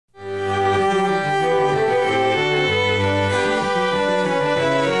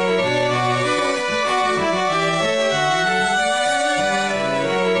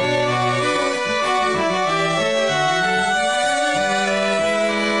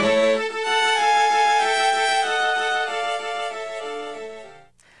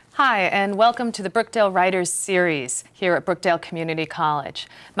Hi, and welcome to the Brookdale Writers Series here at Brookdale Community College.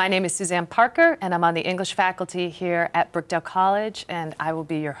 My name is Suzanne Parker, and I'm on the English faculty here at Brookdale College, and I will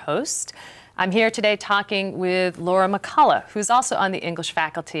be your host. I'm here today talking with Laura McCullough, who's also on the English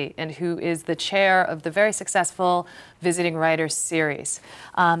faculty and who is the chair of the very successful Visiting Writers Series.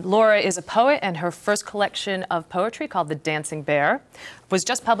 Laura is a poet, and her first collection of poetry, called The Dancing Bear, was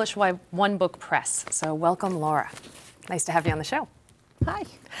just published by One Book Press. So welcome, Laura. Nice to have you on the show. Hi.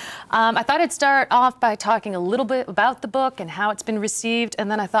 I thought I'd start off by talking a little bit about the book and how it's been received, and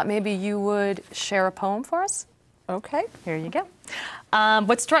then I thought maybe you would share a poem for us. Okay. Here you go.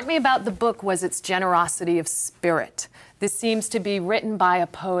 What struck me about the book was its generosity of spirit. This seems to be written by a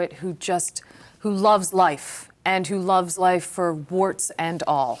poet who loves life, and who loves life for warts and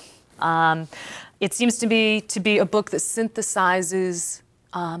all. It seems to be a book that synthesizes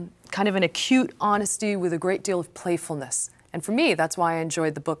kind of an acute honesty with a great deal of playfulness. And for me, that's why I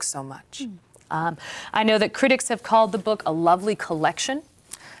enjoyed the book so much. I know that critics have called the book a lovely collection.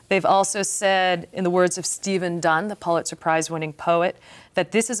 They've also said, in the words of Stephen Dunn, the Pulitzer Prize-winning poet,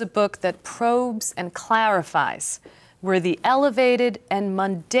 that this is a book that probes and clarifies, where the elevated and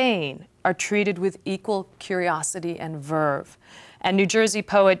mundane are treated with equal curiosity and verve. And New Jersey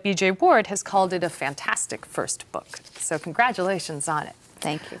poet B.J. Ward has called it a fantastic first book. So congratulations on it.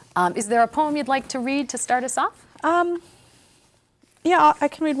 Thank you. Is there a poem you'd like to read to start us off? Yeah, I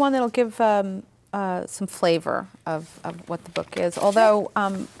can read one that'll give some flavor of what the book is. Although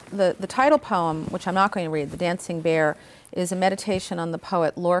the title poem, which I'm not going to read, The Dancing Bear, is a meditation on the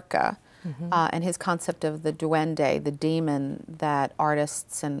poet Lorca and his concept of the duende, the demon that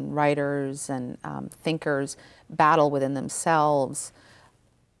artists and writers and thinkers battle within themselves,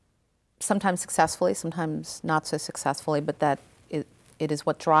 sometimes successfully, sometimes not so successfully, but that it is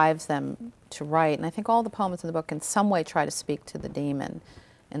what drives them to write. And I think all the poems in the book in some way try to speak to the demon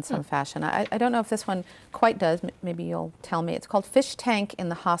in some fashion. I don't know if this one quite does. Maybe you'll tell me. It's called Fish Tank in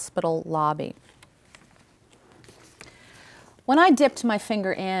the Hospital Lobby. When I dipped my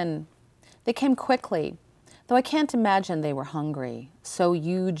finger in, they came quickly, though I can't imagine they were hungry. So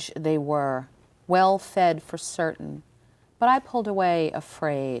huge they were, well fed for certain. But I pulled away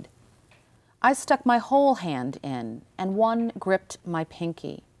afraid. I stuck my whole hand in, and one gripped my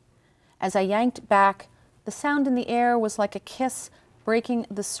pinky. As I yanked back, the sound in the air was like a kiss breaking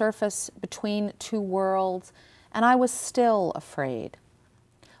the surface between two worlds, and I was still afraid.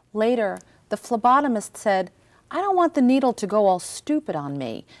 Later, the phlebotomist said, "I don't want the needle to go all stupid on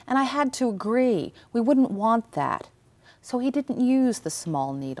me," and I had to agree. We wouldn't want that. So he didn't use the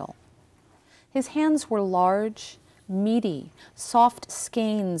small needle. His hands were large, meaty, soft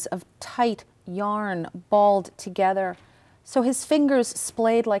skeins of tight yarn balled together, so his fingers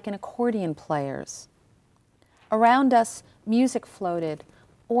splayed like an accordion player's. Around us, music floated,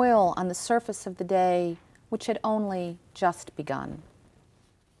 oil on the surface of the day, which had only just begun.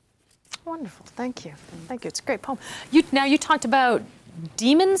 Wonderful, thank you. Thank you, it's a great poem. Now you talked about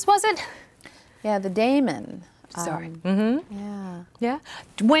demons, was it? Yeah, the daemon. Sorry. Yeah. Yeah.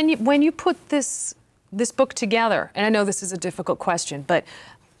 When you put this book together, and I know this is a difficult question, but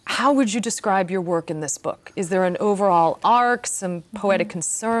how would you describe your work in this book? Is there an overall arc, some poetic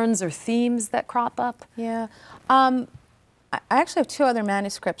concerns or themes that crop up? Yeah. I actually have two other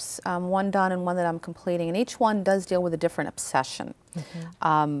manuscripts, one done and one that I'm completing, and each one does deal with a different obsession.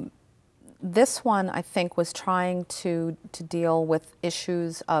 This one, I think, was trying to deal with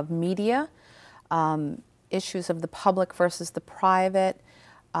issues of media, issues of the public versus the private,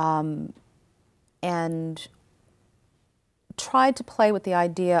 and tried to play with the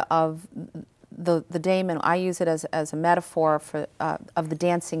idea of the daemon. I use it as a metaphor for of the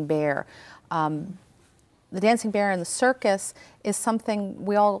dancing bear. The dancing bear in the circus is something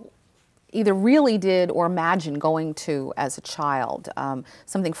we all either really did or imagined going to as a child,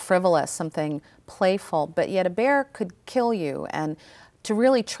 something frivolous, something playful, but yet a bear could kill you. And to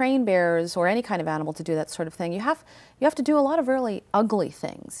really train bears or any kind of animal to do that sort of thing, you have to do a lot of really ugly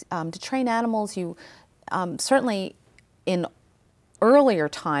things. To train animals, you certainly in earlier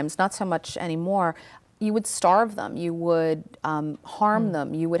times, not so much anymore, you would starve them, you would harm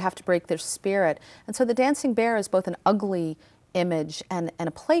them, you would have to break their spirit. And so the dancing bear is both an ugly image and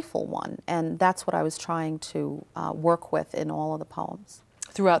a playful one, and that's what I was trying to work with in all of the poems.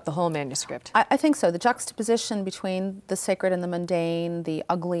 Throughout the whole manuscript? I think so. The juxtaposition between the sacred and the mundane, the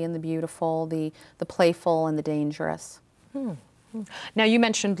ugly and the beautiful, the playful and the dangerous. Now, you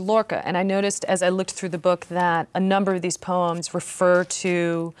mentioned Lorca, and I noticed as I looked through the book that a number of these poems refer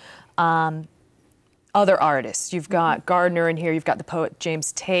to other artists. You've got Gardner in here, you've got the poet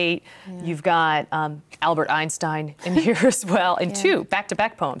James Tate, you've got Albert Einstein in here as well, in two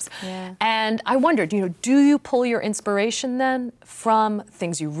back-to-back poems. And I wondered, you know, do you pull your inspiration then from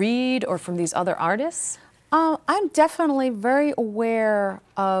things you read or from these other artists? I'm definitely very aware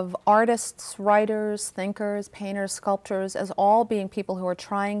of artists, writers, thinkers, painters, sculptors as all being people who are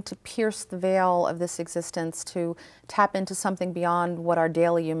trying to pierce the veil of this existence to tap into something beyond what our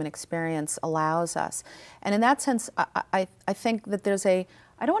daily human experience allows us. And in that sense, I think that there's a,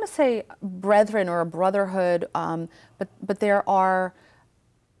 I don't want to say brethren or a brotherhood, but there are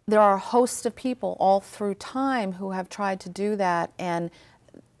a host of people all through time who have tried to do that, and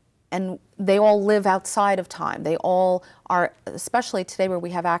they all live outside of time. They all are, especially today where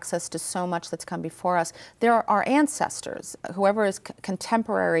we have access to so much that's come before us, there are our ancestors, whoever is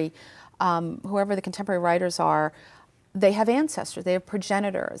contemporary, whoever the contemporary writers are, they have ancestors, they have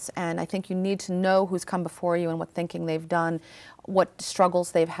progenitors, and I think you need to know who's come before you and what thinking they've done, what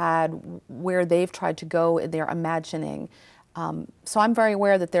struggles they've had, where they've tried to go in their imagining. So I'm very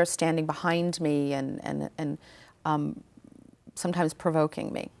aware that they're standing behind me and sometimes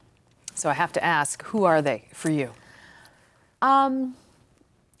provoking me. So I have to ask, who are they for you?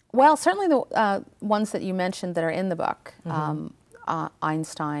 Well, certainly the ones that you mentioned that are in the book,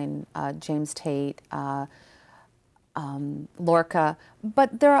 Einstein, James Tate, Lorca,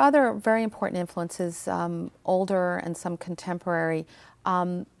 but there are other very important influences, older and some contemporary.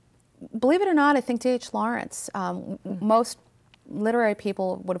 Believe it or not, I think D.H. Lawrence. Most literary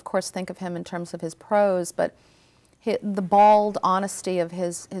people would, of course, think of him in terms of his prose, but the bald honesty of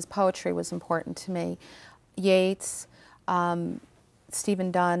his poetry was important to me. Yeats,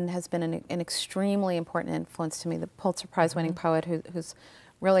 Stephen Dunn has been an extremely important influence to me, the Pulitzer Prize-winning poet who's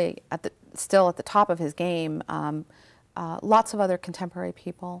really still at the top of his game. Lots of other contemporary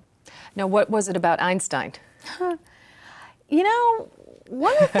people. Now, what was it about Einstein? You know,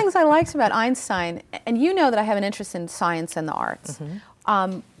 one of the things I liked about Einstein, and you know that I have an interest in science and the arts,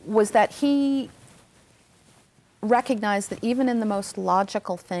 was that he recognized that even in the most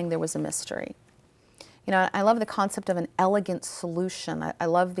logical thing there was a mystery. You know, I love the concept of an elegant solution. I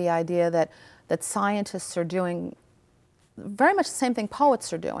love the idea that scientists are doing very much the same thing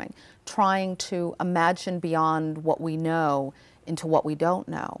poets are doing, trying to imagine beyond what we know into what we don't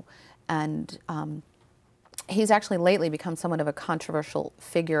know. And he's actually lately become somewhat of a controversial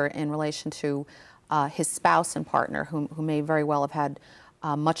figure in relation to his spouse and partner, who may very well have had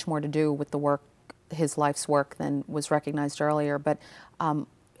much more to do with the work, his life's work, than was recognized earlier. But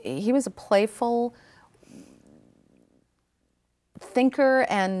he was a playful thinker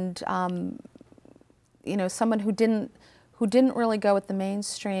and you know, someone who didn't really go with the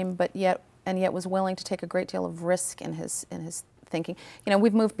mainstream, but yet was willing to take a great deal of risk in his thinking. You know,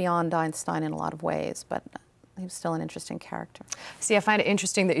 we've moved beyond Einstein in a lot of ways, but he was still an interesting character. See, I find it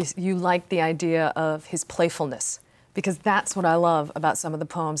interesting that you like the idea of his playfulness, because that's what I love about some of the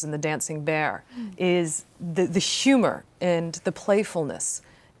poems in The Dancing Bear, is the humor and the playfulness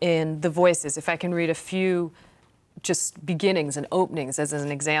in the voices. If I can read a few just beginnings and openings as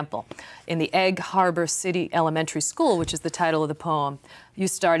an example. In the Egg Harbor City Elementary School, which is the title of the poem, you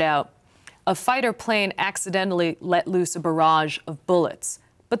start out, "A fighter plane accidentally let loose a barrage of bullets,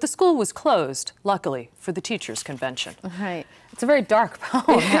 but the school was closed, luckily, for the teachers' convention." Right. It's a very dark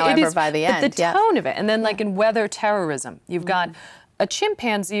poem, however, by the end. But the tone of it. And then, like in Weather Terrorism, you've got a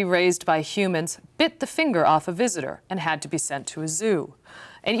chimpanzee raised by humans bit the finger off a visitor and had to be sent to a zoo.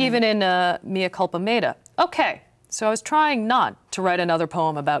 And even in Mea Culpa Meda, okay, so I was trying not to write another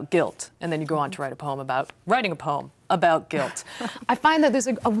poem about guilt, and then you go on to write a poem about writing a poem about guilt. I find that there's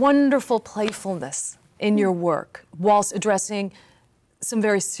a wonderful playfulness in your work whilst addressing some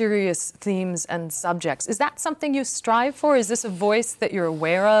very serious themes and subjects. Is that something you strive for? Is this a voice that you're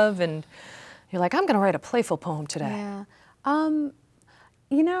aware of and you're like, I'm going to write a playful poem today? Yeah.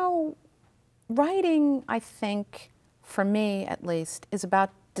 You know, writing, I think, for me at least, is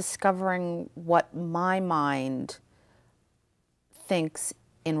about discovering what my mind thinks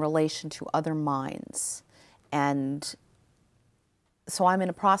in relation to other minds. And so I'm in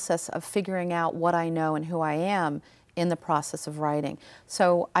a process of figuring out what I know and who I am in the process of writing.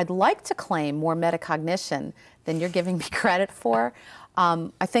 So I'd like to claim more metacognition than you're giving me credit for.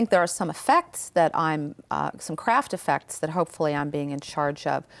 I think there are some effects that some craft effects that hopefully I'm being in charge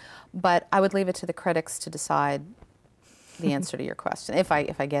of, but I would leave it to the critics to decide the answer to your question, if I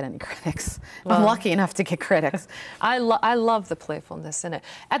get any critics. Well, I'm lucky enough to get critics. I love the playfulness in it.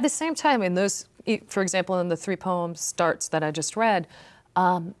 At the same time, in those, for example, in the 3 poem starts that I just read,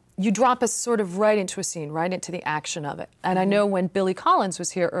 you drop us sort of right into a scene, right into the action of it. And I know when Billy Collins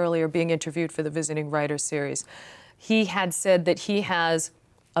was here earlier being interviewed for the Visiting Writer series, he had said that he has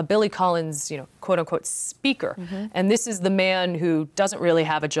a Billy Collins, you know, quote unquote speaker. And this is the man who doesn't really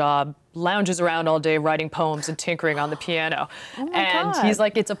have a job, lounges around all day writing poems and tinkering on the piano. And God. he's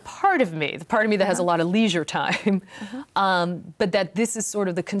like, it's a part of me, the part of me that has a lot of leisure time, but that this is sort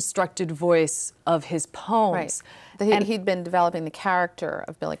of the constructed voice of his poems. Right. He'd been developing the character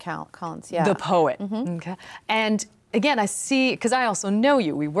of Billy Collins, yeah. The poet. Okay. And again, I see, because I also know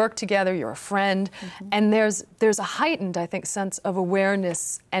you, we work together, you're a friend, and there's a heightened, I think, sense of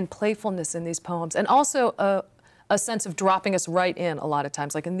awareness and playfulness in these poems, and also a sense of dropping us right in a lot of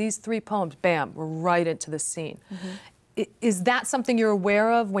times. Like in these 3 poems, bam, we're right into the scene. Is that something you're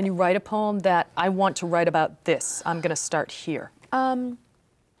aware of when you write a poem, that I want to write about this, I'm going to start here?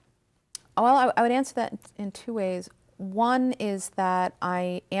 Well, I would answer that in 2 ways. One is that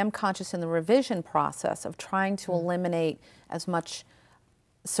I am conscious in the revision process of trying to eliminate as much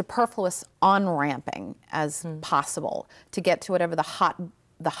superfluous on-ramping as possible to get to whatever the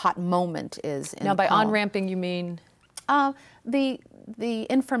hot moment is in Now, by the poem. on-ramping, you mean? The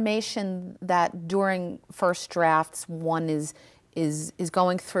information that during first drafts one is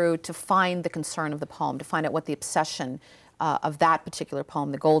going through to find the concern of the poem, to find out what the obsession of that particular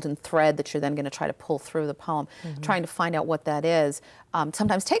poem, the golden thread that you're then going to try to pull through the poem, trying to find out what that is,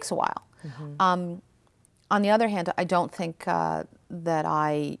 sometimes takes a while. On the other hand, I don't think that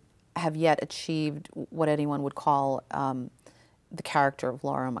I have yet achieved what anyone would call the character of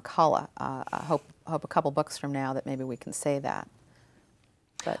Laura McCullough. I hope a couple books from now that maybe we can say that.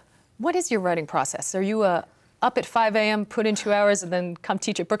 But what is your writing process? Are you up at 5 a.m., put in 2 hours, and then come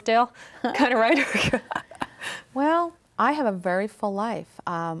teach at Brookdale kind of writer? Well, I have a very full life.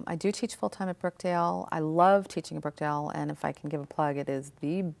 I do teach full-time at Brookdale. I love teaching at Brookdale, and if I can give a plug, it is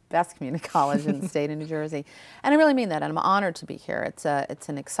the best community college in the state of New Jersey. And I really mean that, and I'm honored to be here. It's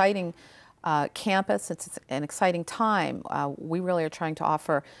an exciting campus. It's an exciting time. We really are trying to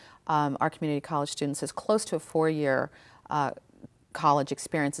offer our community college students as close to a 4-year college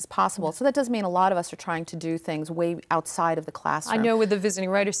experience as possible. So that does mean a lot of us are trying to do things way outside of the classroom. I know with the Visiting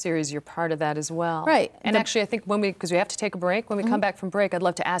Writer series, you're part of that as well. Right. And actually, I think because we have to take a break, when we come back from break, I'd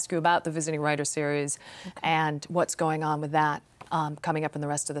love to ask you about the Visiting Writer series and what's going on with that coming up in the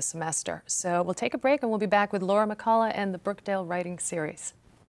rest of the semester. So we'll take a break and we'll be back with Laura McCullough and the Brookdale Writing Series.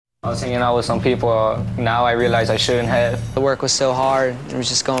 I was hanging out with some people, now I realize I shouldn't have. The work was so hard, it was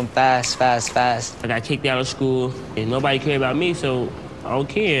just going fast. I got kicked out of school, and nobody cared about me, so I don't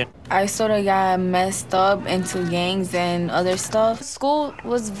care. I sort of got messed up into gangs and other stuff. School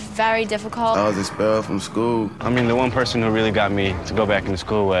was very difficult. I was expelled from school. I mean, the one person who really got me to go back into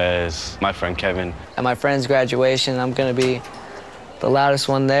school was my friend Kevin. At my friend's graduation, I'm gonna be the loudest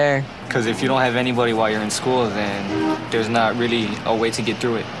one there. Because if you don't have anybody while you're in school, then there's not really a way to get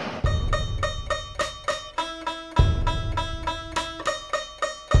through it.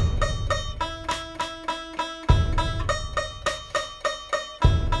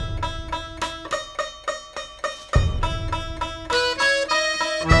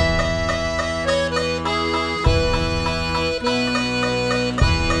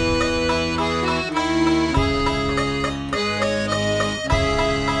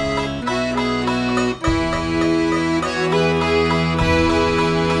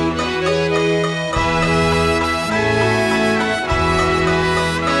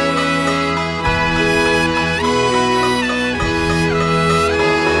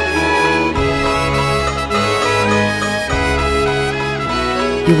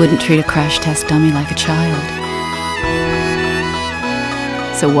 You wouldn't treat a crash test dummy like a child.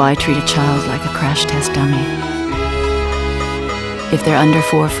 So why treat a child like a crash test dummy? If they're under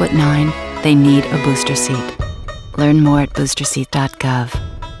 4'9", they need a booster seat. Learn more at boosterseat.gov.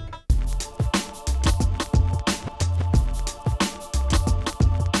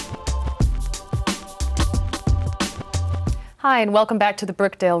 Hi, and welcome back to the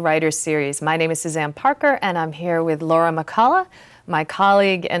Brookdale Writers Series. My name is Suzanne Parker, and I'm here with Laura McCullough, my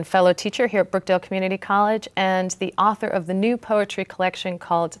colleague and fellow teacher here at Brookdale Community College, and the author of the new poetry collection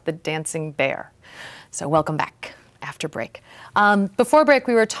called The Dancing Bear. So welcome back after break. Before break,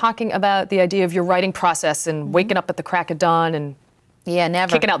 we were talking about the idea of your writing process and waking up at the crack of dawn and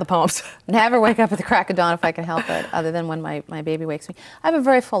never kicking out the poems. Never wake up at the crack of dawn if I can help it, other than when my baby wakes me. I have a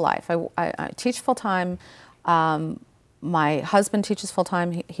very full life. I teach full-time. My husband teaches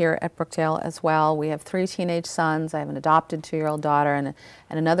full-time here at Brookdale as well. We have 3 teenage sons. I have an adopted 2-year-old daughter and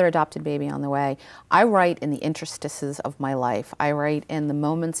another adopted baby on the way. I write in the interstices of my life. I write in the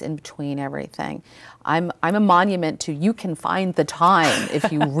moments in between everything. I'm a monument to you can find the time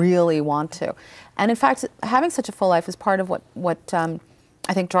if you really want to. And in fact, having such a full life is part of what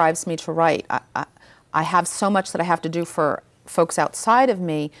I think drives me to write. I have so much that I have to do for folks outside of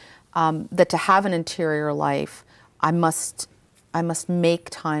me that to have an interior life, I must make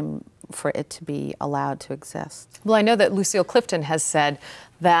time for it to be allowed to exist. Well, I know that Lucille Clifton has said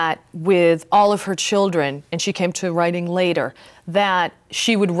that with all of her children, and she came to writing later, that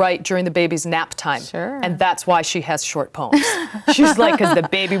she would write during the baby's nap time. Sure. And that's why she has short poems. She's like, because the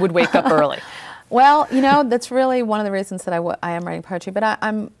baby would wake up early. Well, you know, that's really one of the reasons that I am writing poetry. But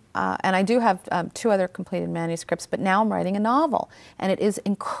and I do have 2 other completed manuscripts, but now I'm writing a novel. And it is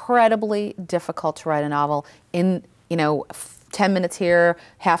incredibly difficult to write a novel in, 10 minutes here,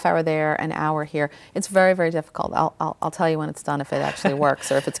 half hour there, an hour here. It's very, very difficult. I'll tell you when it's done if it actually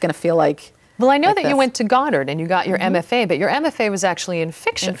works or if it's going to feel like. Well, I know that you went to Goddard and you got your MFA, but your MFA was actually in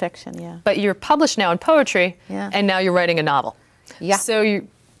fiction. In fiction, yeah. But you're published now in poetry, Yeah. and now you're writing a novel. Yeah. So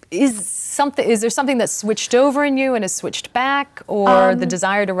is there something that switched over in you and has switched back, or the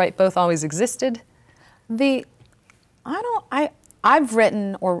desire to write both always existed? I've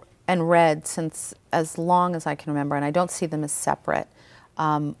written and read since as long as I can remember, and I don't see them as separate.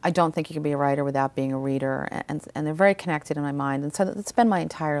 I don't think you can be a writer without being a reader, and they're very connected in my mind. And so it's been my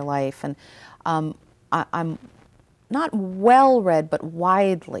entire life. And I'm not well read, but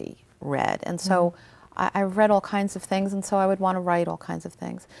widely read. And so I've read all kinds of things, and so I would want to write all kinds of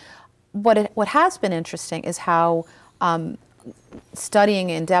things. What has been interesting is how studying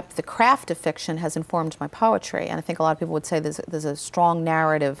in depth the craft of fiction has informed my poetry. And I think a lot of people would say there's a strong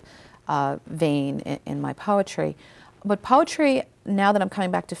narrative vein in my poetry. But poetry, now that I'm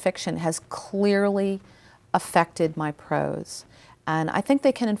coming back to fiction, has clearly affected my prose. And I think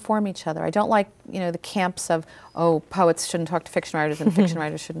they can inform each other. I don't like, the camps of, oh, poets shouldn't talk to fiction writers and fiction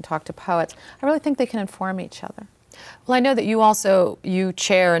writers shouldn't talk to poets. I really think they can inform each other. Well, I know that you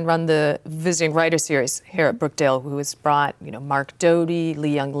chair and run the Visiting Writer Series here at Brookdale, who has brought, Mark Doty,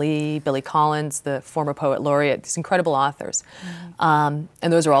 Lee Young Lee, Billy Collins, the former poet laureate, these incredible authors. And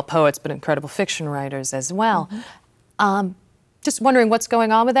those are all poets, but incredible fiction writers as well. Just wondering what's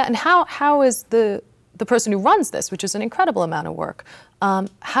going on with that, and how is the person who runs this, which is an incredible amount of work,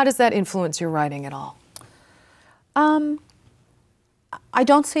 how does that influence your writing at all? I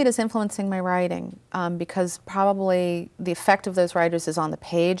don't see it as influencing my writing because probably the effect of those writers is on the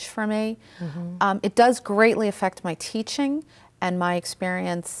page for me. It does greatly affect my teaching and my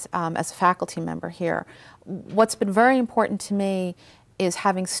experience as a faculty member here. What's been very important to me is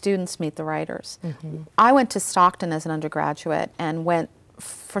having students meet the writers. I went to Stockton as an undergraduate and went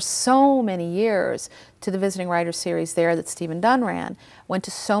for so many years to the Visiting Writer Series there that Stephen Dunn ran. Went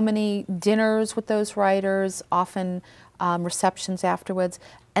to so many dinners with those writers, often receptions afterwards,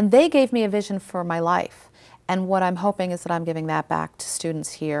 and they gave me a vision for my life. And what I'm hoping is that I'm giving that back to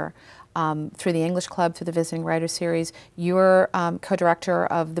students here through the English Club, through the Visiting Writer Series. You're co-director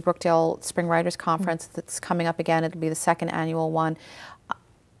of the Brookdale Spring Writers Conference that's coming up again. It'll be the 2nd annual one.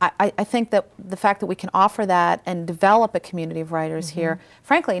 I think that the fact that we can offer that and develop a community of writers here,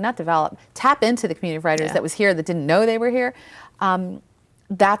 frankly, not develop, tap into the community of writers that was here that didn't know they were here,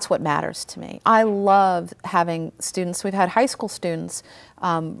 that's what matters to me. I love having students. We've had high school students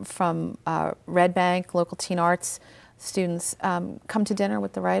from Red Bank, local teen arts students, come to dinner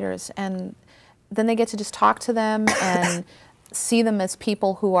with the writers, and then they get to just talk to them and see them as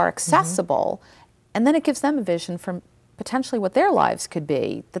people who are accessible, and then it gives them a vision for potentially what their lives could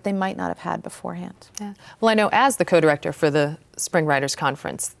be that they might not have had beforehand. Yeah. Well, I know as the co-director for the Spring Writers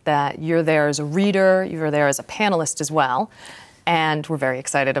Conference that you're there as a reader, you're there as a panelist as well, and we're very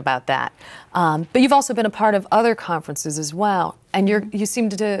excited about that. But you've also been a part of other conferences as well, and you seem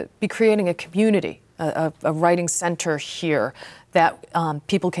to be creating a community, a writing center here that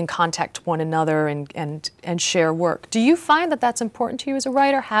people can contact one another and share work. Do you find that that's important to you as a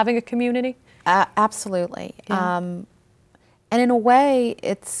writer, having a community? Absolutely. Yeah. And in a way,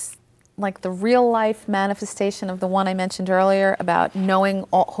 it's like the real-life manifestation of the one I mentioned earlier about knowing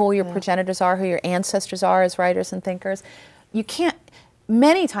who your progenitors are, who your ancestors are as writers and thinkers. You can't,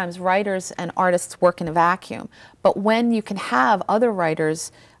 many times writers and artists work in a vacuum, but when you can have other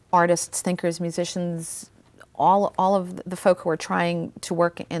writers, artists, thinkers, musicians, all of the folk who are trying to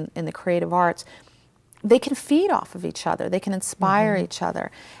work in the creative arts, they can feed off of each other, they can inspire each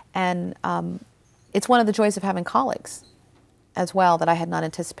other. And it's one of the joys of having colleagues as well that I had not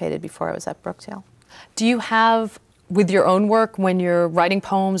anticipated before I was at Brookdale. Do you have with your own work, when you're writing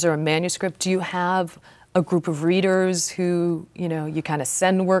poems or a manuscript, do you have a group of readers who, you know, you kind of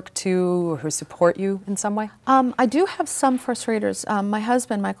send work to or who support you in some way? I do have some first readers. My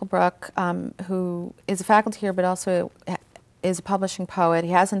husband, Michael Brook, who is a faculty here but also is a publishing poet.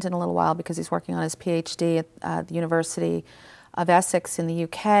 He hasn't in a little while because he's working on his PhD at the University of Essex in the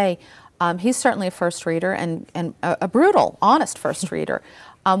UK. He's certainly a first reader and a brutal, honest first reader.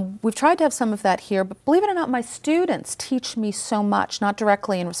 We've tried to have some of that here, but believe it or not, my students teach me so much, not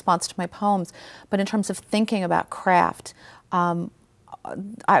directly in response to my poems, but in terms of thinking about craft. I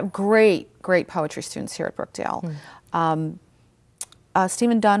have great poetry students here at Brookdale.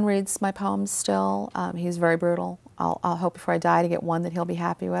 Stephen Dunn reads my poems still. He's very brutal. I'll hope before I die to get one that he'll be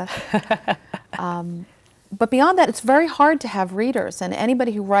happy with. But beyond that, it's very hard to have readers, and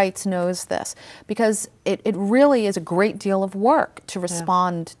anybody who writes knows this, because it really is a great deal of work to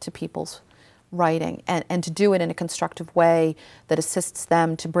respond to people's writing and to do it in a constructive way that assists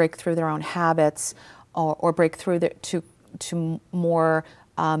them to break through their own habits or break through to more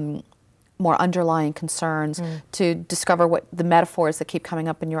underlying concerns, to discover what the metaphors that keep coming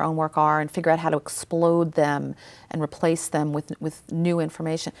up in your own work are and figure out how to explode them and replace them with new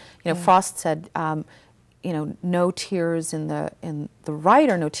information. You know, Frost said, you know, no tears in the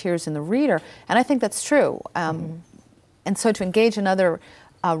writer, no tears in the reader, and I think that's true. And so to engage another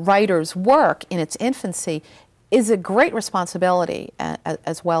writer's work in its infancy is a great responsibility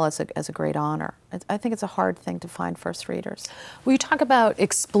as well as a great honor. I think it's a hard thing to find first readers. Well, you talk about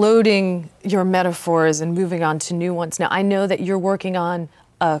exploding your metaphors and moving on to new ones. Now, I know that you're working on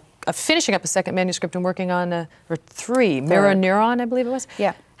finishing up a second manuscript and working on or three, Mirror Neuron, I believe it was.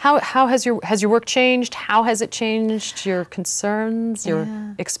 Yeah. How has your work changed? How has it changed your concerns, your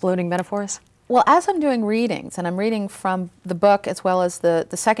exploding metaphors? Well, as I'm doing readings, and I'm reading from the book as well as the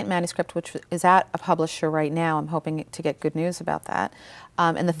second manuscript, which is at a publisher right now, I'm hoping to get good news about that,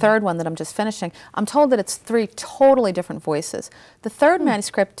 and the third one that I'm just finishing, I'm told that it's three totally different voices. The third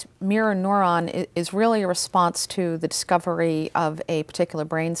manuscript, Mirror Neuron, is really a response to the discovery of a particular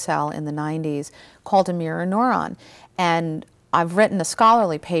brain cell in the 90s called a mirror neuron. And I've written a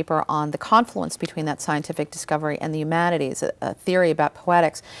scholarly paper on the confluence between that scientific discovery and the humanities, a theory about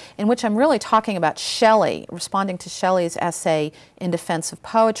poetics, in which I'm really talking about Shelley, responding to Shelley's essay in defense of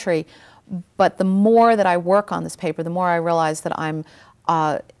poetry. But the more that I work on this paper, the more I realize that I'm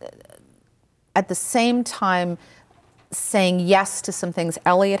at the same time saying yes to some things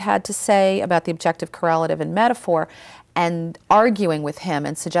Eliot had to say about the objective correlative and metaphor, and arguing with him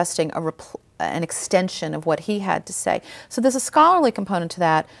and suggesting an extension of what he had to say. So there's a scholarly component to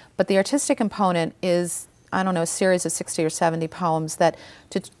that, but the artistic component is, I don't know, a series of 60 or 70 poems that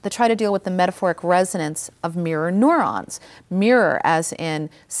try to deal with the metaphoric resonance of mirror neurons. Mirror as in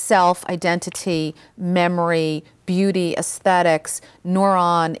self, identity, memory, beauty, aesthetics,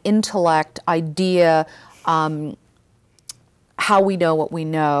 neuron, intellect, idea, how we know what we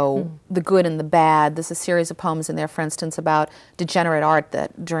know, the good and the bad. There's a series of poems in there, for instance, about degenerate art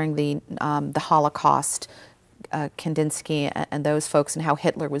that during the Holocaust, Kandinsky and those folks, and how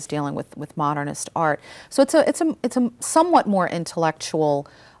Hitler was dealing with modernist art. So it's a somewhat more intellectual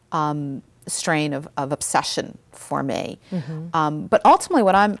strain of obsession for me. But ultimately,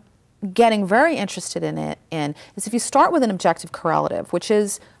 what I'm getting very interested in is if you start with an objective correlative, which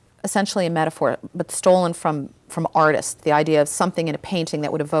is essentially a metaphor, but stolen from artists, the idea of something in a painting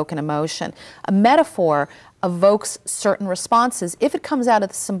that would evoke an emotion. A metaphor evokes certain responses if it comes out of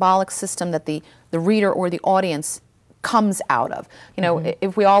the symbolic system that the reader or the audience comes out of. You know,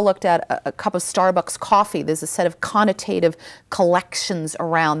 if we all looked at a cup of Starbucks coffee, there's a set of connotative collections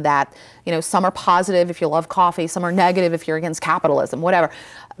around that. You know, some are positive if you love coffee, some are negative if you're against capitalism, whatever.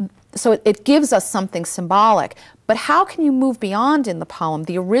 So it gives us something symbolic. But how can you move beyond in the poem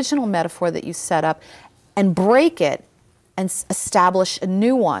the original metaphor that you set up and break it and establish a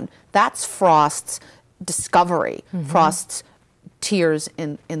new one? That's Frost's discovery. Frost's tears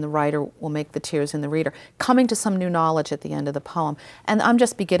in the writer will make the tears in the reader, coming to some new knowledge at the end of the poem. And I'm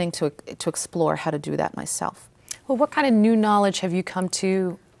just beginning to explore how to do that myself. Well, what kind of new knowledge have you come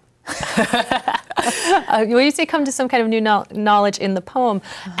to? When you say come to some kind of new knowledge in the poem,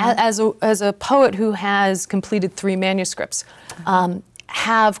 as a poet who has completed 3 manuscripts,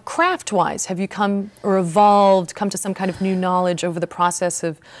 have craft-wise, have you come to some kind of new knowledge over the process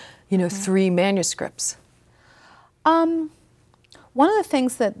of, 3 manuscripts? One of the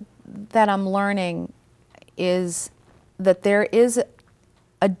things that I'm learning is that there is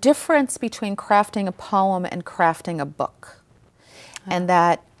a difference between crafting a poem and crafting a book, and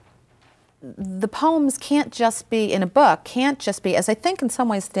that the poems can't just be, in a book, can't just be, as I think in some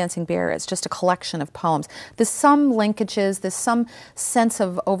ways Dancing Bear is, just a collection of poems. There's some linkages, there's some sense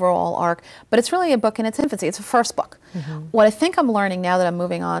of overall arc, but it's really a book in its infancy. It's a first book. What I think I'm learning now that I'm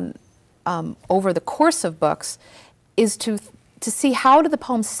moving on over the course of books is to see how do the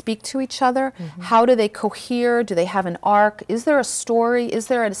poems speak to each other, how do they cohere, do they have an arc, is there a story, is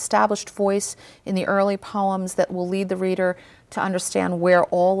there an established voice in the early poems that will lead the reader to understand where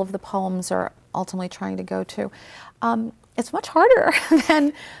all of the poems are ultimately trying to go to. It's much harder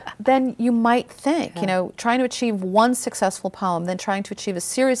than you might think. You know, trying to achieve one successful poem, then trying to achieve a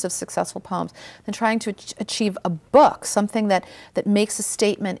series of successful poems, then trying to achieve a book, something that makes a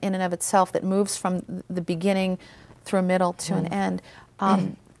statement in and of itself, that moves from the beginning through a middle to an end.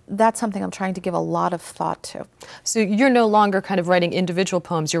 That's something I'm trying to give a lot of thought to. So you're no longer kind of writing individual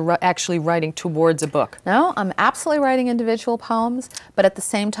poems, you're actually writing towards a book. No, I'm absolutely writing individual poems, but at the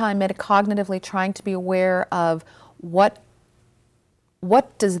same time metacognitively trying to be aware of what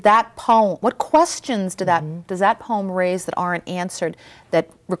does that poem, what questions does that poem raise that aren't answered, that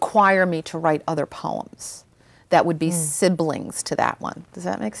require me to write other poems that would be siblings to that one. Does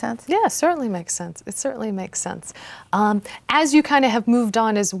that make sense? Yeah, it certainly makes sense. It certainly makes sense. As you kind of have moved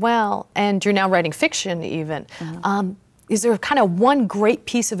on as well, and you're now writing fiction even, is there kind of one great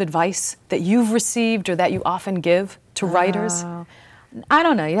piece of advice that you've received or that you often give to writers? I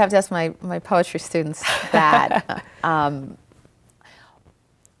don't know. You'd have to ask my poetry students that.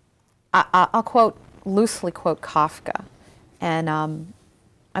 I'll loosely quote Kafka, and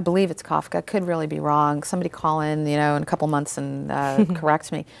I believe it's Kafka. Could really be wrong. Somebody call in, in a couple months and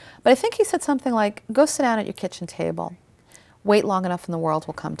correct me. But I think he said something like, "Go sit down at your kitchen table. Wait long enough, and the world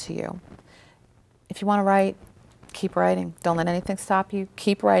will come to you. If you want to write, keep writing. Don't let anything stop you.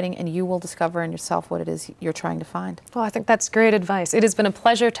 Keep writing, and you will discover in yourself what it is you're trying to find." Well, I think that's great advice. It has been a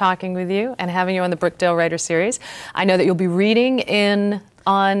pleasure talking with you and having you on the Brookdale Writer Series. I know that you'll be reading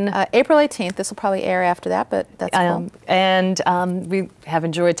on April 18th. This will probably air after that, but that's cool. And we have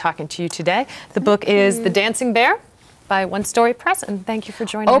enjoyed talking to you today. The book is The Dancing Bear by One Story Press, and thank you for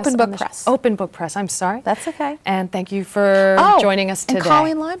joining us. Open Book Press. Open Book Press, I'm sorry. That's okay. And thank you for joining us today. And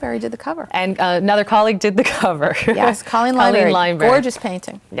Colleen Library did the cover. And another colleague did the cover. Yes, Colleen Library. Gorgeous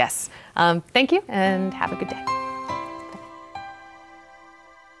painting. Yes. Thank you, and have a good day.